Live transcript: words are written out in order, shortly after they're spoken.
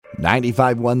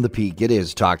95.1 The Peak. It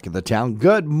is Talk of the Town.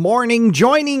 Good morning.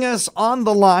 Joining us on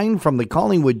the line from the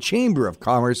Collingwood Chamber of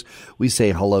Commerce, we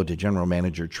say hello to General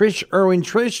Manager Trish. Irwin,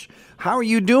 Trish, how are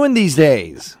you doing these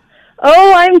days?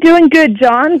 Oh, I'm doing good,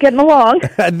 John. Getting along.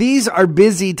 These are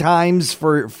busy times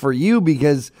for you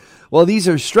because, well, these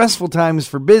are stressful times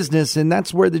for business, and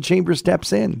that's where the Chamber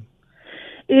steps in.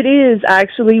 It is,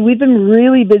 actually. We've been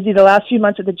really busy the last few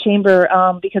months at the Chamber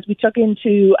because we took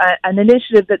into an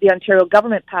initiative that the Ontario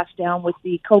government passed down with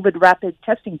the COVID rapid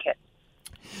testing kit.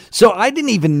 So I didn't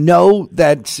even know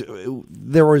that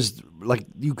there was, like,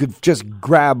 you could just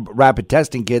grab rapid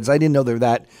testing kits. I didn't know they were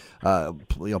that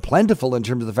plentiful in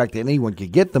terms of the fact that anyone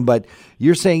could get them. But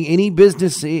you're saying any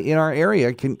business in our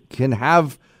area can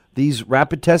have these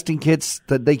rapid testing kits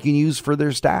that they can use for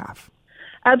their staff.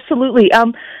 Absolutely.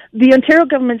 The Ontario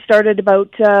government started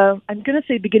about, I'm going to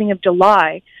say beginning of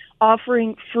July,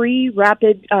 offering free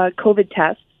rapid COVID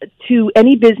tests to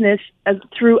any business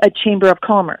through a Chamber of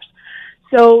Commerce.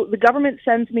 So the government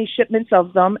sends me shipments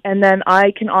of them, and then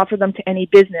I can offer them to any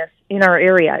business in our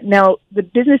area. Now, the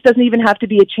business doesn't even have to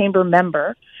be a Chamber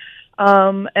member,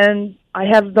 and I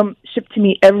have them shipped to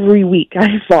me every week,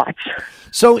 I thought.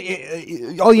 So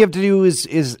all you have to do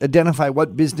is identify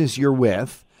what business you're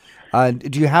with.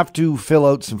 Do you have to fill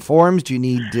out some forms? Do you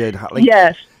need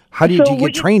yes. How do you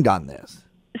get trained on this?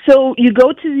 So you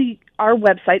go to our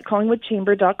website,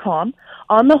 collingwoodchamber.com.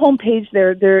 On the homepage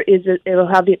it'll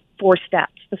have 4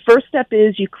 steps. The first step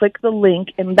is you click the link,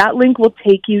 and that link will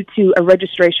take you to a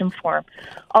registration form.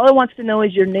 All it wants to know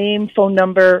is your name, phone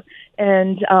number,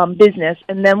 and business.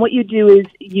 And then what you do is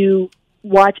you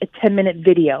watch a 10-minute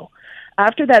video.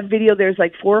 After that video, there's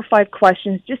like 4 or 5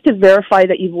 questions just to verify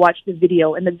that you've watched the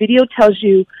video. And the video tells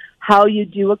you how you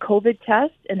do a COVID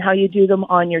test and how you do them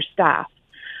on your staff.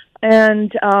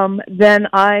 And then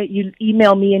you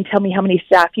email me and tell me how many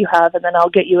staff you have, and then I'll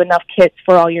get you enough kits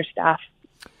for all your staff.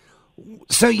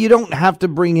 So you don't have to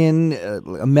bring in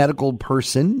a medical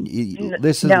person?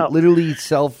 This is literally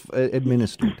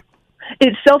self-administered?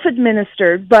 It's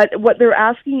self-administered, but what they're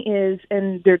asking is,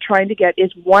 and they're trying to get,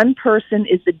 is one person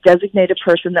is the designated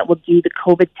person that will do the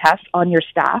COVID test on your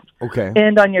staff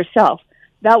and on yourself.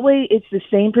 That way it's the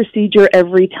same procedure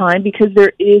every time because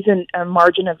there isn't a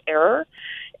margin of error.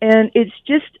 And it's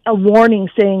just a warning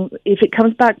saying if it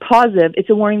comes back positive, it's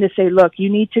a warning to say, look, you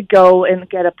need to go and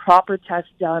get a proper test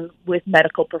done with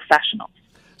medical professionals.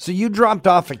 So you dropped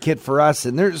off a kit for us,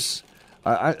 and there's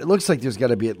it looks like there's got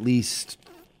to be at least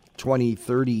 20,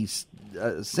 30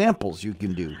 samples you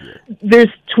can do here. There's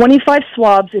 25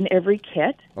 swabs in every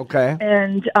kit. Okay.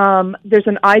 And there's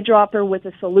an eyedropper with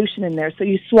a solution in there. So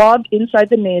you swab inside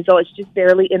the nasal. It's just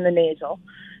barely in the nasal.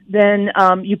 Then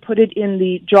you put it in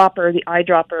the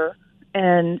eyedropper,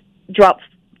 and drop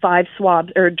 5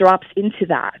 swabs or drops into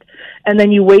that. And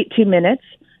then you wait 2 minutes,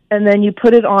 and then you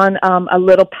put it on a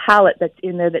little pallet that's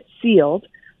in there that's sealed.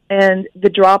 And the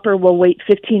dropper will wait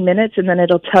 15 minutes, and then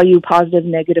it'll tell you positive,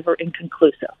 negative, or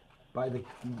inconclusive.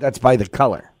 That's by the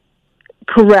color?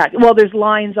 Correct. Well, there's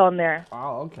lines on there.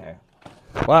 Oh, okay.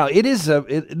 Wow,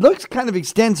 it looks kind of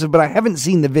extensive, but I haven't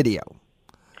seen the video.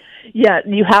 Yeah,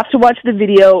 you have to watch the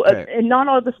video, okay. And not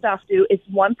all the staff do. It's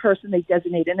one person they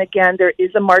designate. And again, there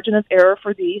is a margin of error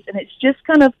for these, and it's just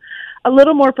kind of a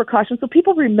little more precaution. So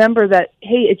people remember that,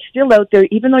 hey, it's still out there.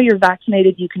 Even though you're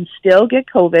vaccinated, you can still get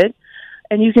COVID.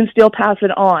 And you can still pass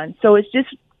it on. So it's just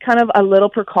kind of a little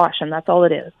precaution. That's all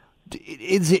it is.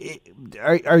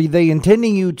 Are they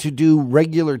intending you to do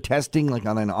regular testing, like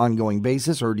on an ongoing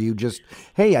basis? Or do you just,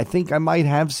 hey, I think I might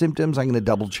have symptoms, I'm going to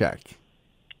double check?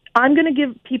 I'm going to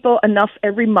give people enough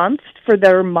every month for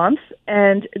their month.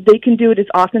 And they can do it as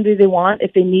often as they want.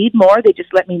 If they need more, they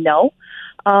just let me know.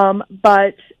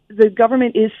 But the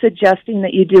government is suggesting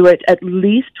that you do it at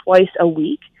least twice a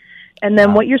week. And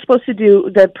then what you're supposed to do,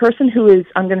 the person who is,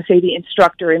 I'm going to say the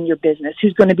instructor in your business,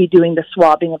 who's going to be doing the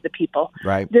swabbing of the people,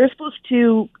 right. They're supposed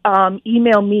to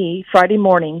email me Friday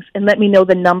mornings and let me know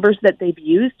the numbers that they've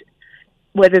used,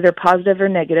 whether they're positive or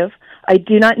negative. I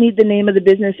do not need the name of the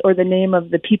business or the name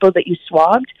of the people that you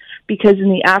swabbed, because in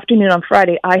the afternoon on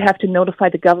Friday, I have to notify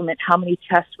the government how many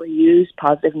tests were used,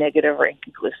 positive, negative, or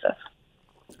inconclusive.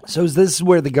 So is this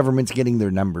where the government's getting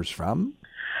their numbers from?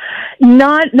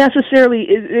 Not necessarily.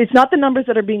 It's not the numbers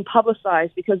that are being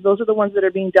publicized, because those are the ones that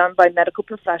are being done by medical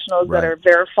professionals that are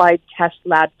verified,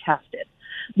 lab tested.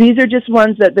 These are just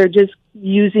ones that they're just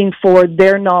using for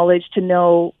their knowledge to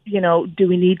know, do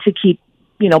we need to keep,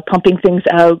 pumping things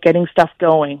out, getting stuff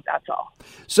going. That's all.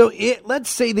 So let's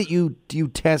say that you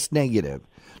test negative.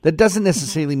 That doesn't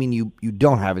necessarily mean you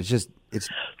don't have it. It's just,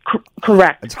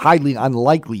 correct. It's highly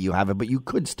unlikely you have it, but you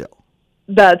could still.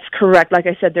 That's correct. Like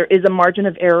I said, there is a margin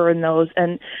of error in those,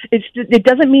 and it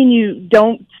doesn't mean you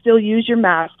don't still use your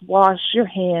mask, wash your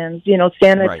hands,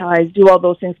 sanitize, right. Do all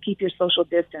those things, keep your social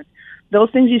distance. Those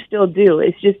things you still do.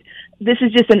 This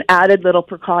is just an added little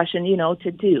precaution,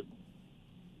 to do.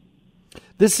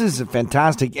 This is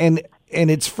fantastic, and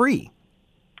it's free.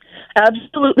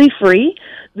 Absolutely free.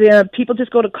 The people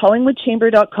just go to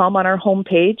collingwoodchamber.com on our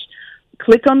homepage.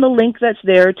 Click on the link that's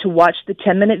there to watch the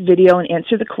 10-minute video and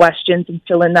answer the questions and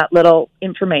fill in that little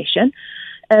information.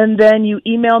 And then you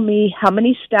email me how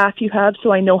many staff you have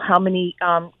so I know how many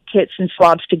kits and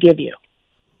swabs to give you.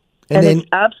 And it's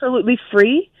absolutely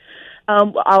free.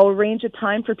 I'll arrange a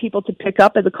time for people to pick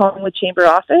up at the Collingwood Chamber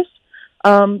office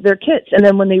their kits. And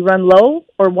then when they run low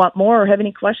or want more or have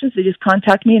any questions, they just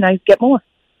contact me and I get more.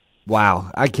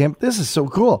 Wow, this is so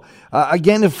cool.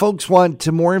 Again, if folks want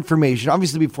more information,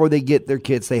 obviously before they get their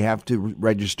kits, they have to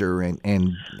register and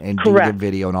do the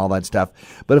video and all that stuff.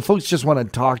 But if folks just want to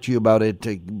talk to you about it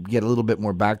to get a little bit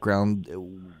more background,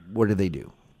 what do they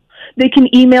do? They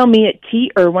can email me at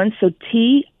Irwin, so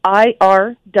TIRWIN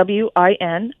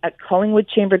at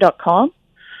collingwoodchamber.com.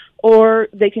 Or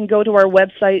they can go to our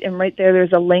website, and right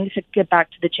there's a link to get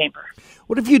back to the chamber.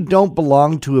 What if you don't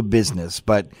belong to a business,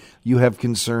 but you have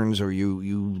concerns or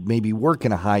you maybe work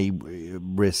in a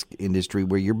high-risk industry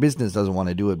where your business doesn't want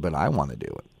to do it, but I want to do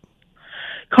it?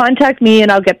 Contact me,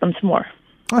 and I'll get them some more.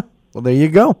 Well, there you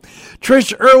go.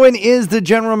 Trish Irwin is the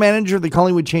general manager of the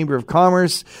Collingwood Chamber of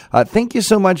Commerce. Thank you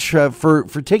so much for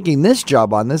taking this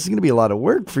job on. This is going to be a lot of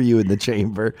work for you in the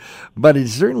chamber, but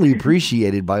it's certainly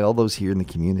appreciated by all those here in the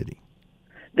community.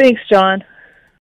 Thanks, John.